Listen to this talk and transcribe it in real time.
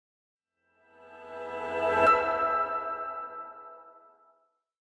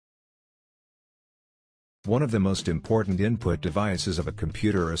One of the most important input devices of a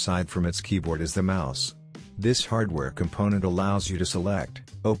computer aside from its keyboard is the mouse. This hardware component allows you to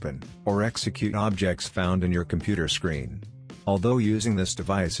select, open, or execute objects found in your computer screen. Although using this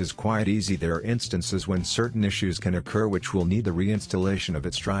device is quite easy, there are instances when certain issues can occur which will need the reinstallation of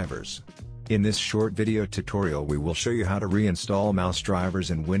its drivers. In this short video tutorial we will show you how to reinstall mouse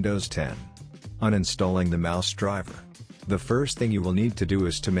drivers in Windows 10. Uninstalling the mouse driver. The first thing you will need to do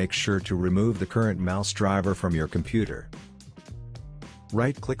is to make sure to remove the current mouse driver from your computer.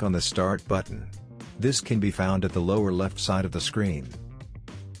 Right-click on the Start button. This can be found at the lower left side of the screen.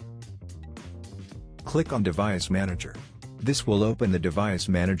 Click on Device Manager. This will open the Device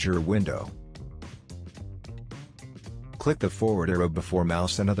Manager window. Click the forward arrow before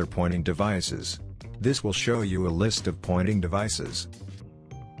mouse and other pointing devices. This will show you a list of pointing devices.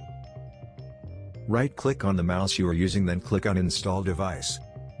 Right-click on the mouse you are using, then click on Install Device.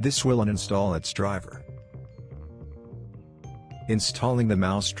 This will uninstall its driver. Installing the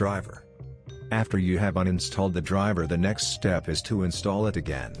mouse driver. After you have uninstalled the driver, the next step is to install it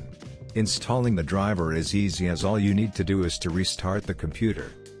again. Installing the driver is easy, as all you need to do is to restart the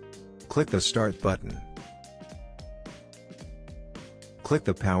computer. Click the Start button. Click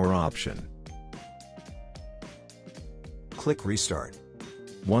the Power option. Click Restart.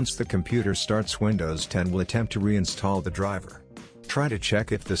 Once the computer starts, Windows 10 will attempt to reinstall the driver. Try to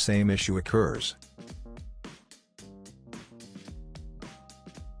check if the same issue occurs.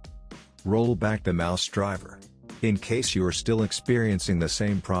 Roll back the mouse driver. In case you are still experiencing the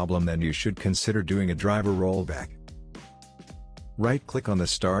same problem, then you should consider doing a driver rollback. Right-click on the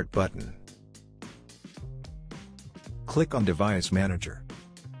Start button. Click on Device Manager.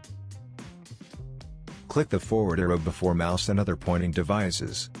 Click the forward arrow before mouse and other pointing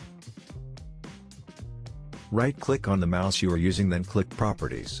devices. Right-click on the mouse you are using, then click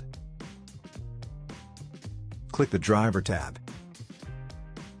Properties. Click the Driver tab.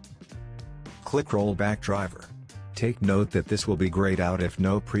 Click Rollback Driver. Take note that this will be grayed out if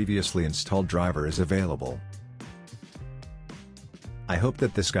no previously installed driver is available. I hope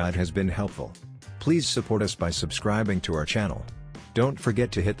that this guide has been helpful. Please support us by subscribing to our channel. Don't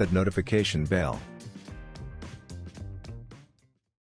forget to hit that notification bell.